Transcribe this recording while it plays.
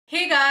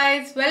Hey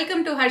guys,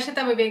 welcome to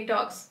Harshita Vivek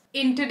Talks.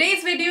 In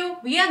today's video,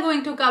 we are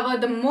going to cover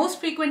the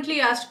most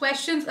frequently asked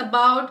questions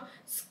about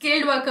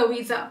skilled worker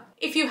visa.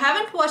 If you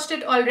haven't watched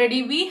it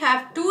already, we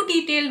have two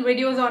detailed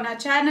videos on our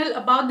channel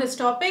about this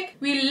topic.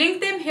 We'll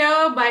link them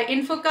here by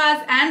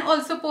infocards and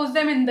also post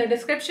them in the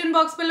description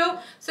box below.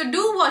 So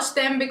do watch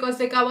them because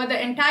they cover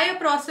the entire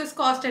process,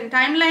 cost and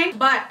timeline.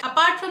 But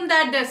apart from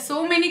that, there's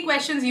so many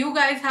questions you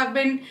guys have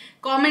been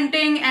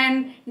commenting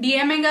and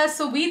DMing us.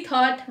 So we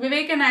thought,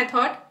 Vivek and I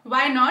thought,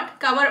 why not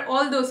cover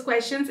all those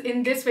questions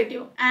in this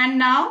video? And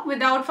now,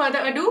 without further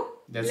ado,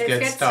 let's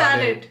get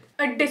started.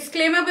 A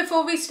disclaimer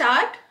before we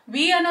start.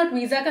 We are not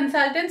visa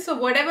consultants, so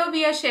whatever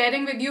we are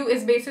sharing with you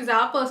is based on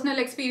our personal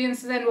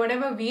experiences and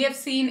whatever we have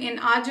seen in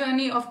our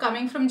journey of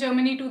coming from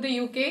Germany to the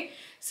UK.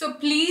 So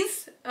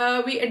please,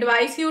 we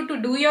advise you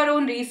to do your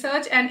own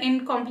research and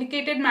in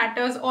complicated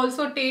matters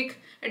also take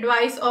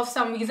advice of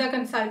some visa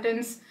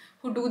consultants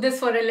who do this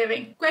for a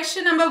living.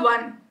 Question number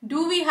 1.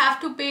 Do we have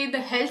to pay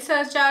the health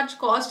surcharge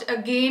cost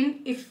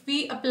again if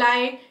we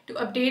apply to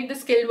update the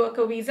skilled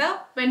worker visa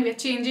when we're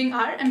changing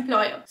our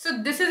employer?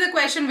 So this is a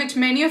question which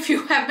many of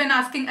you have been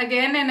asking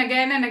again and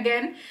again and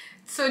again.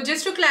 So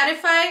just to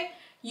clarify,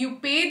 you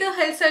pay the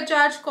health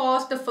surcharge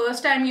cost the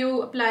first time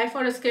you apply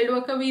for a skilled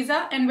worker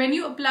visa, and when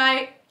you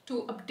apply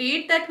to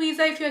update that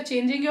visa, if you're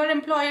changing your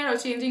employer or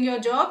changing your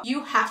job,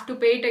 you have to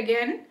pay it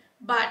again.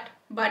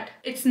 But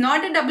it's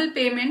not a double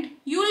payment.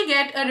 You'll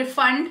get a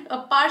refund,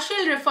 a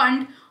partial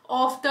refund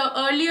of the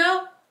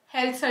earlier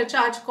health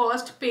surcharge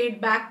cost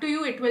paid back to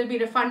you. It will be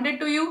refunded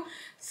to you.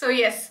 So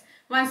yes,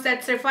 once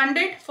that's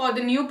refunded, for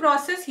the new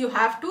process, you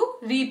have to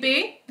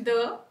repay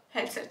the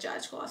health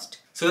surcharge cost.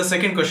 So the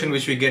second question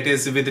which we get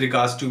is with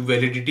regards to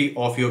validity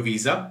of your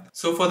visa.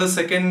 So for the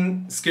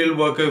second skilled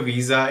worker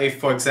visa, if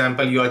for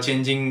example you are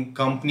changing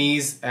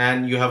companies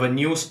and you have a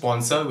new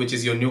sponsor, which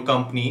is your new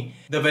company,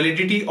 the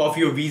validity of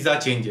your visa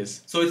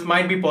changes. So it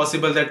might be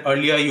possible that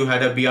earlier you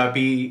had a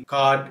BRP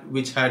card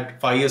which had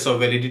 5 years of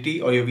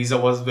validity, or your visa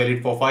was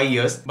valid for 5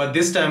 years. But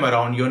this time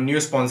around your new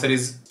sponsor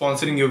is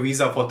sponsoring your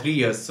visa for 3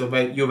 years. So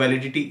your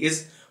validity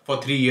is for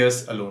 3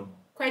 years alone.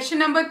 Question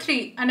number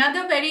 3.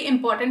 Another very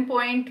important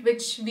point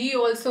which we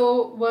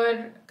also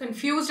were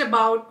confused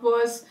about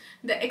was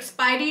the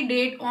expiry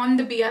date on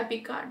the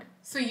BRP card.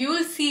 So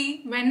you'll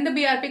see when the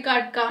BRP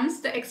card comes,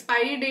 the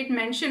expiry date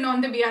mentioned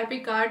on the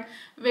BRP card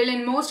will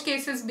in most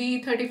cases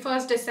be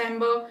 31st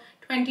December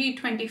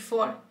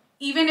 2024,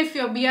 even if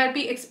your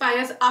BRP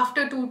expires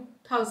after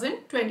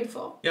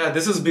 2024. Yeah,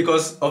 this is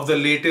because of the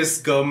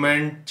latest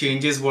government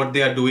changes what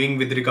they are doing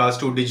with regards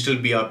to digital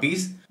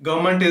BRPs.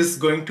 Government is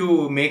going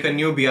to make a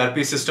new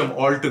BRP system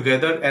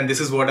altogether, and this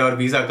is what our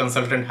visa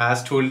consultant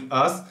has told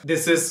us.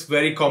 This is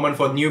very common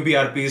for new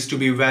BRPs to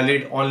be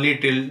valid only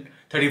till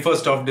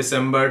 31st of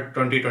December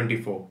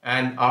 2024,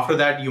 and after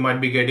that you might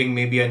be getting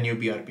maybe a new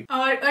BRP.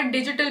 Or a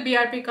digital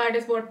BRP card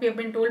is what we have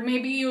been told.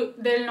 Maybe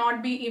there'll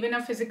not be even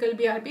a physical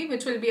BRP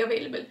which will be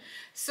available.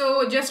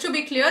 So just to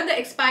be clear, the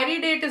expiry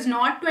date is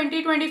not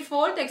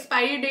 2024. The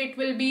expiry date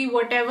will be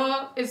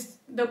whatever is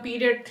the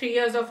period, 3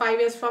 years or 5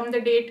 years from the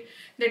date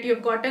that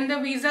you've gotten the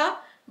visa.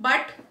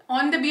 But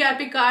on the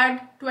BRP card,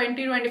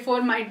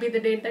 2024 might be the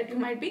date that you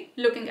might be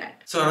looking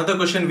at. So another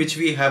question which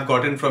we have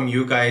gotten from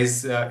you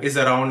guys is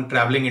around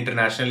traveling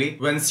internationally.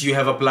 Once you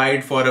have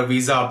applied for a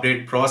visa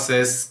update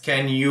process,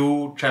 can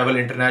you travel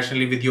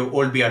internationally with your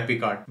old BRP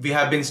card? We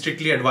have been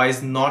strictly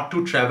advised not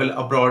to travel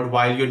abroad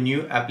while your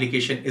new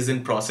application is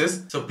in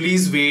process. So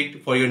please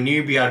wait for your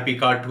new BRP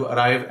card to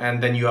arrive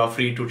and then you are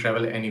free to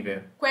travel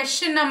anywhere.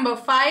 Question number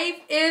 5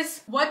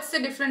 is, what's the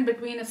difference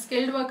between a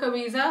skilled worker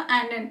visa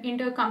and an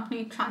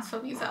intercompany transfer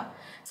visa?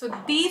 So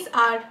these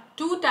are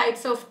two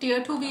types of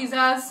tier 2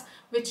 visas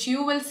which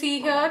you will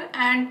see here,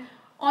 and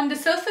on the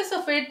surface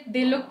of it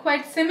they look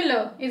quite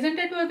similar, isn't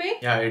it,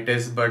 Vivek? Yeah, it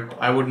is, but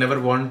I would never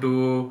want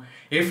to,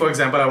 if for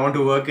example I want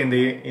to work in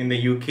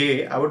the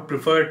UK, I would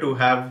prefer to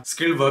have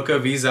skilled worker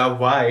visa.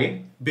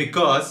 Why?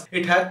 Because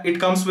it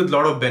comes with a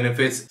lot of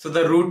benefits. So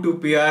the route to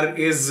PR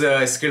is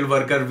a skilled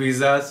worker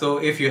visa. So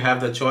if you have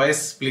the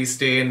choice, please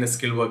stay in the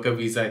skilled worker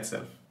visa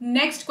itself.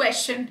 Next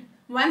question.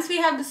 Once we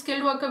have the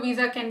skilled worker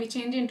visa, can we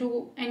change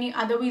into any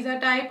other visa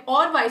type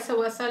or vice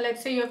versa?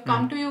 Let's say you have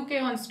come to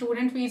UK on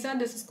student visa,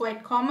 this is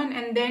quite common,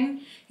 and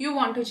then you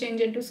want to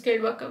change into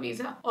skilled worker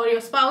visa. Or your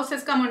spouse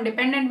has come on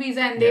dependent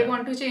visa and they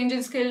want to change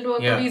in skilled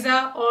worker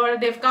visa, or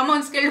they've come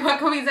on skilled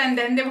worker visa and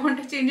then they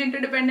want to change into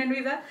dependent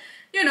visa.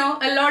 You know,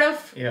 a lot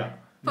of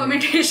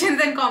permutations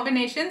and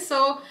combinations.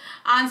 So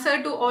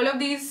answer to all of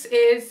these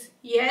is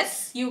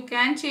yes, you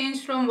can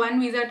change from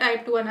one visa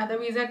type to another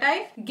visa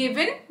type,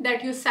 given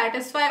that you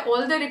satisfy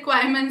all the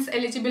requirements,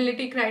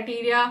 eligibility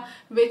criteria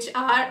which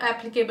are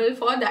applicable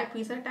for that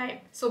visa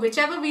type. So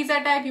whichever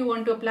visa type you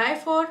want to apply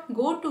for,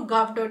 go to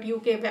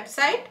gov.uk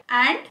website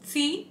and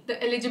see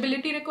the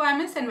eligibility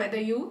requirements and whether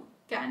you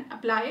can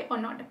apply or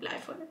not apply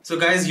for it. So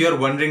guys, you're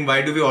wondering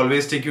why do we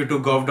always take you to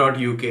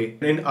gov.uk?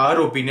 In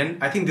our opinion,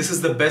 I think this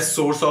is the best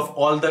source of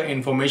all the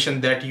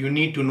information that you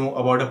need to know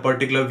about a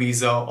particular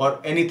visa or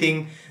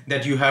anything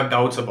that you have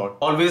doubts about.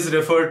 Always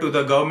refer to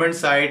the government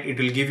site. It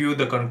will give you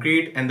the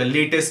concrete and the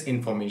latest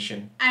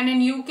information. And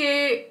in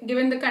UK,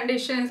 given the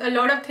conditions, a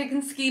lot of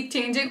things keep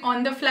changing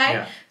on the fly.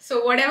 Yeah.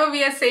 So whatever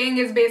we are saying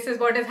is basis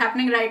what is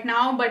happening right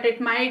now, but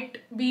it might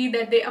be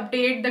that they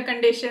update the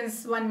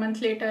conditions 1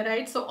 month later,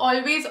 right? So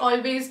always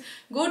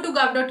go to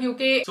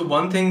gov.uk. So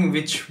one thing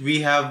which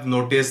we have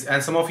noticed,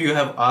 and some of you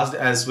have asked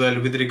as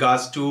well, with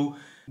regards to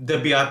the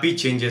BRP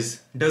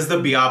changes. Does the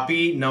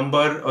BRP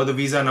number or the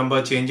visa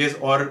number changes,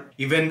 or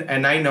even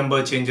NI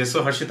number changes?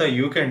 So Harshita,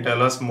 you can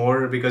tell us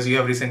more because you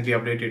have recently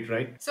updated,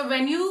 right? So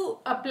when you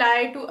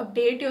apply to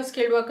update your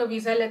skilled worker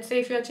visa, let's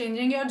say if you're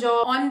changing your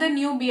job, on the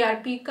new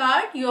BRP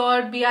card,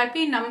 your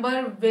BRP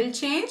number will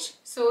change.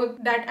 So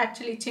that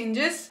actually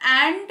changes.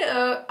 And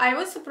I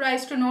was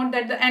surprised to note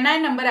that the NI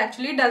number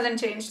actually doesn't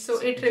change. So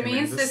it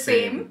remains the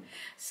same.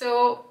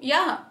 So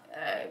yeah.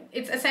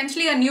 It's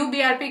essentially a new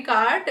BRP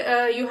card.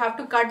 You have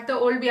to cut the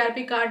old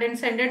BRP card and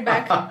send it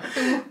back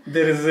to...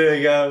 There is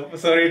a,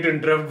 sorry to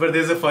interrupt, but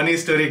there's a funny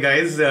story,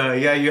 guys.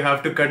 You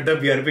have to cut the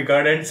BRP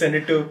card and send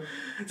it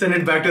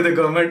back to the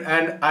government.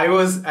 And I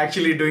was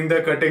actually doing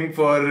the cutting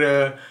for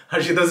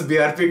Harshita's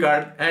BRP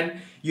card,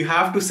 and you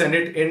have to send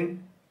it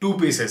in 2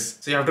 pieces.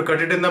 So you have to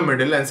cut it in the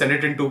middle and send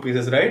it in 2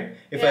 pieces, right?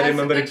 If I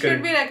remember it correctly. It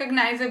should be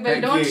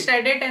recognizable. Don't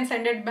shred it and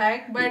send it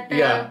back. But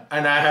yeah,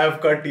 and I have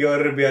cut your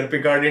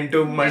BRP card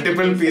into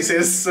multiple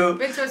pieces, so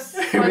which was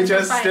fine.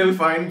 Still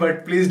fine.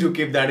 But please do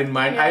keep that in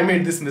mind. Yeah. I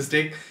made this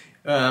mistake.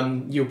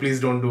 You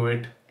please don't do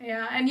it.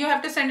 Yeah, and you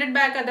have to send it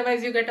back,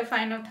 otherwise you get a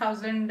fine of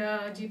 1000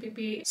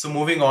 GPP. So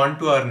moving on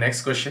to our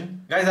next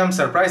question. Guys, I'm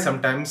surprised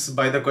sometimes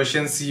by the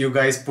questions you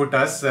guys put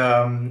us,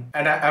 and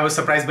I was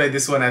surprised by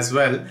this one as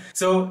well.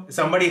 So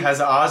somebody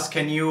has asked,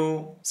 can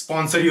you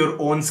sponsor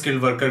your own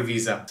skilled worker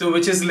visa? So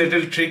which is a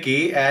little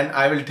tricky, and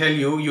I will tell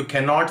you, you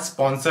cannot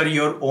sponsor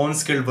your own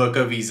skilled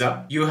worker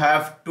visa. You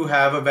have to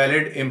have a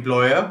valid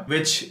employer,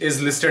 which is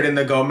listed in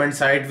the government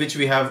site, which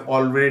we have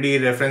already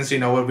referenced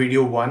in our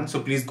video 1. So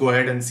please go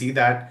ahead and see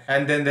that.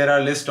 And then there are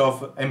a list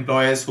of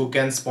employers who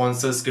can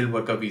sponsor skilled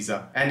worker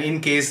visa. And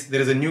in case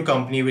there is a new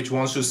company which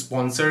wants to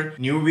sponsor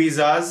new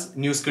visas,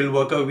 new skilled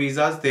worker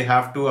visas, they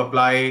have to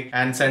apply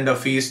and send a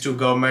fees to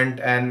government.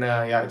 And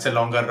it's a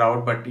longer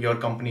route, but your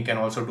company can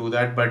also do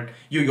that. But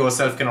you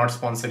yourself cannot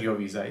sponsor your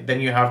visa.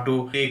 Then you have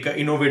to take an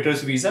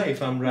innovator's visa,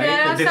 if I'm right.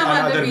 There are some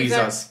other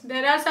visas.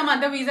 There are some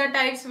other visa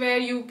types where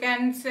you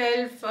can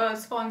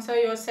self-sponsor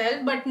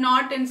yourself, but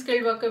not in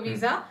skilled worker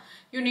visa.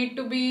 You need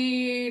to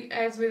be,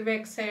 as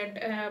Vivek said,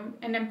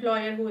 an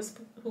employer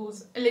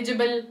who's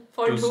eligible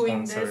for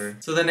doing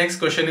this. So the next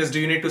question is, do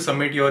you need to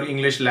submit your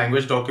English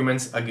language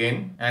documents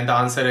again? And the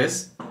answer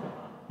is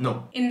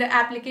no. In the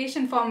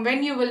application form,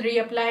 when you will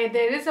reapply,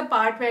 there is a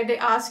part where they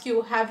ask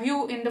you, have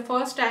you in the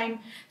first time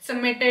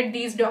submitted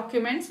these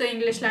documents, the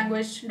English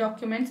language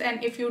documents?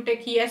 And if you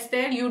take yes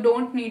there, you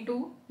don't need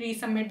to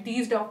resubmit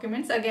these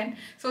documents again.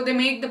 So they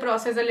make the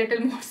process a little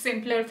more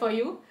simpler for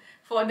you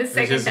for the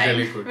second time.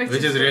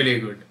 Which is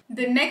really good.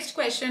 The next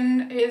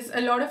question is,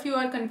 a lot of you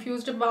are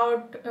confused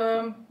about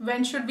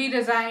when should we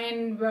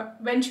resign,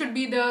 when should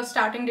be the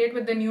starting date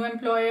with the new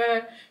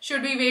employer,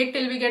 should we wait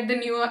till we get the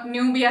new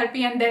BRP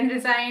and then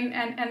resign,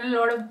 and a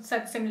lot of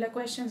such similar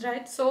questions,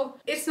 right? So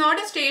it's not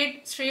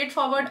a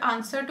straightforward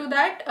answer to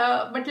that,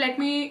 but let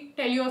me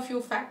tell you a few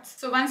facts.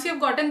 So once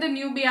you've gotten the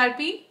new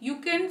BRP, you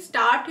can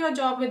start your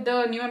job with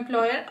the new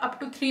employer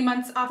up to 3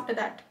 months after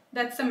that.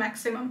 That's the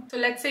maximum. So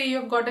let's say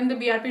you've gotten the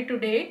BRP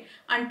today,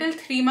 until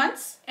 3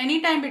 months,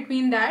 anytime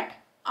between that,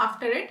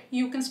 after it,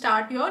 you can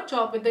start your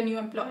job with the new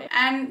employer.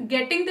 And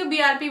getting the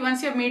BRP,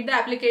 once you've made the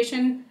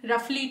application,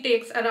 roughly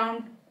takes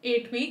around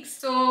 8 weeks.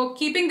 So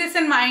keeping this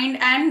in mind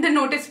and the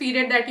notice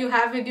period that you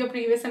have with your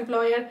previous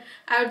employer,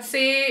 I would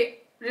say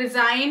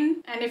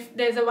resign, and if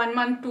there's a 1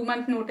 month, 2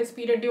 month notice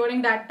period,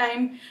 during that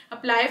time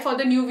apply for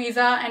the new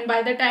visa, and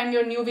by the time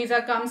your new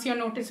visa comes, your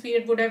notice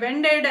period would have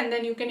ended, and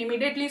then you can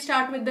immediately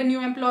start with the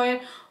new employer,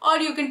 or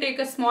you can take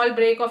a small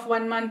break of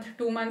 1 month,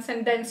 2 months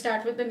and then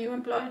start with the new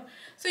employer.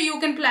 So you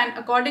can plan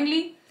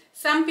accordingly.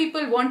 Some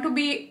people want to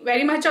be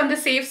very much on the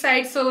safe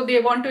side, so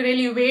they want to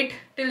really wait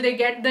till they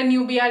get the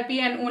new BRP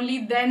and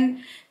only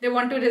then they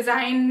want to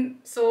resign.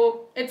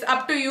 So it's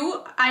up to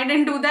you. I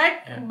didn't do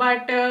that,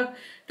 but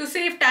to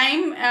save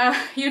time,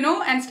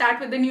 and start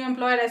with the new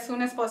employer as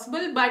soon as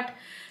possible. But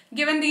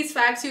given these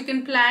facts, you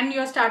can plan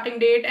your starting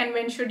date and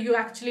when should you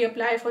actually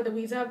apply for the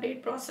visa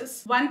update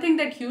process. One thing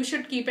that you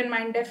should keep in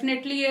mind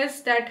definitely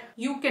is that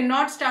you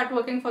cannot start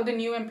working for the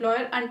new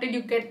employer until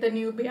you get the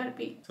new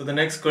BRP. So the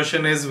next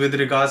question is with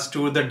regards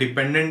to the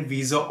dependent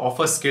visa of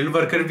a skilled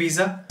worker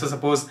visa. So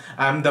suppose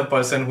I'm the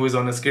person who is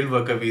on a skilled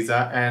worker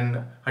visa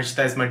and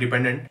Harshita is my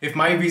dependent. If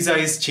my visa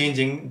is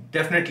changing,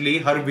 definitely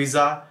her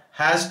visa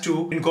has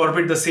to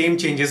incorporate the same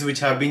changes which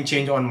have been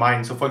changed on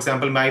mine. So for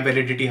example, my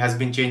validity has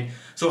been changed,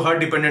 so her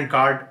dependent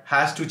card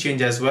has to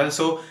change as well.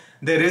 So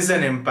there is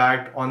an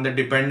impact on the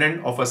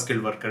dependent of a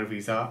skilled worker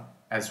visa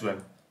as well.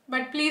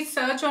 But please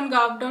search on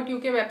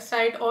gov.uk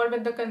website or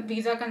with the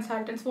visa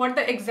consultants what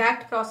the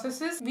exact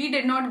process is. We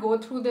did not go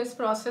through this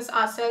process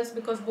ourselves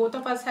because both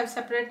of us have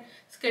separate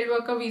skilled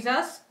worker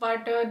visas,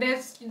 but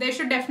there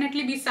should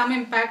definitely be some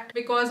impact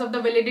because of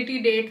the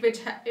validity date, which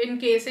in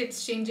case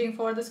it's changing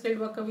for the skilled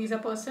worker visa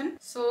person.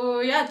 So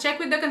yeah, check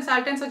with the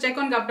consultants or check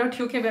on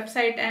gov.uk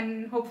website,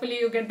 and hopefully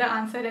you get the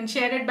answer and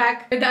share it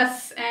back with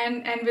us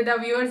and with our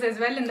viewers as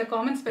well in the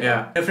comments below.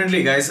 Yeah,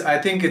 definitely guys. I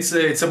think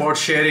it's about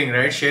sharing,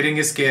 right? Sharing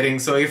is caring.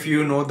 So if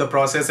you know the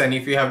process and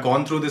if you have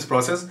gone through this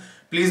process,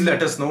 please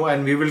let us know,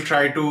 and we will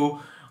try to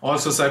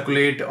also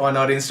circulate on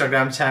our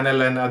Instagram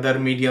channel and other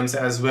mediums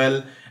as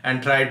well,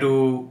 and try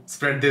to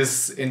spread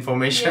this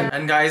information.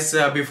 And guys,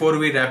 before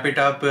we wrap it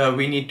up,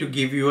 we need to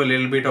give you a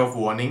little bit of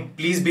warning.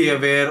 Please be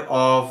aware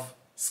of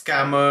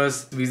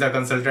scammers, visa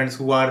consultants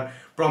who are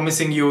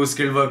promising you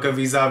skilled worker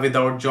visa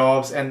without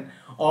jobs and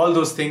all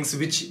those things,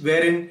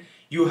 wherein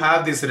you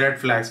have these red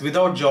flags.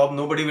 Without job,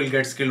 nobody will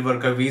get skilled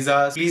worker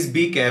visas. Please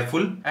be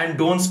careful and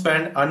don't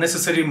spend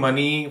unnecessary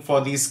money for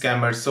these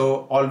scammers.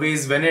 So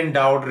always, when in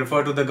doubt,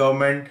 refer to the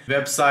government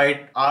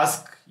website,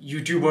 ask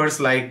YouTubers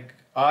like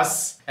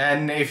us,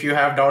 and if we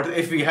have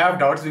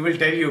doubts, we will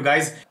tell you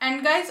guys.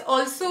 And guys,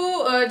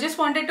 also just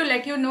wanted to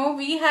let you know,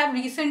 we have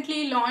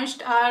recently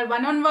launched our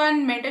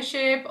one-on-one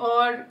mentorship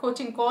or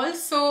coaching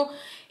calls. So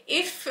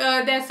if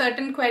there are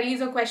certain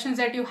queries or questions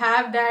that you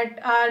have that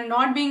are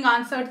not being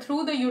answered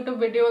through the YouTube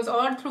videos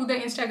or through the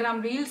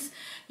Instagram reels,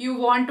 you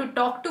want to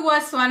talk to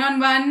us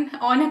one-on-one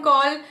on a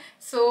call,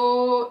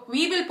 so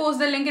we will post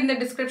the link in the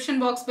description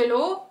box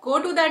below.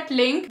 Go to that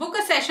link, book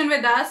a session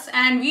with us,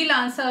 and we'll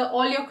answer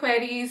all your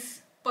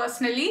queries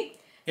personally.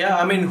 Yeah,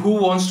 I mean,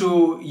 who wants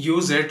to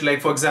use it?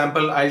 Like, for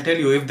example, I'll tell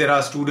you, if there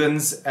are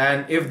students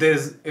and if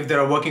there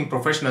are working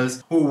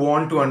professionals who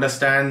want to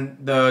understand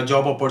the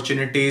job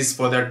opportunities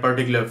for that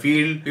particular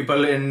field,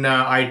 people in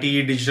IT,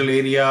 digital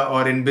area,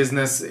 or in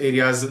business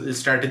areas,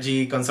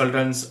 strategy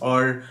consultants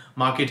or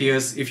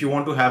marketeers, if you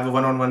want to have a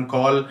one-on-one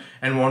call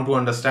and want to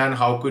understand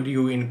how could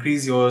you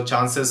increase your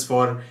chances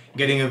for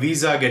getting a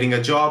visa, getting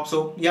a job.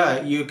 So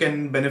yeah, you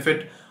can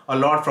benefit a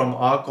lot from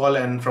our call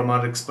and from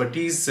our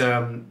expertise.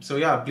 So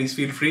yeah, please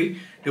feel free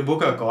to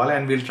book a call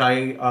and we'll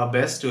try our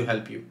best to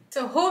help you.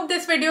 So hope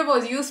this video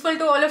was useful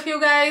to all of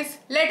you guys.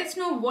 Let us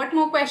know what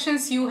more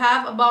questions you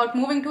have about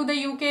moving to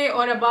the UK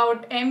or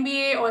about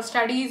MBA or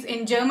studies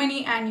in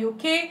Germany and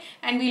UK,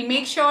 and we'll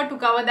make sure to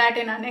cover that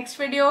in our next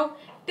video.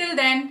 Till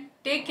then,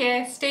 take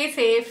care, stay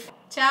safe.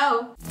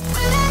 Ciao.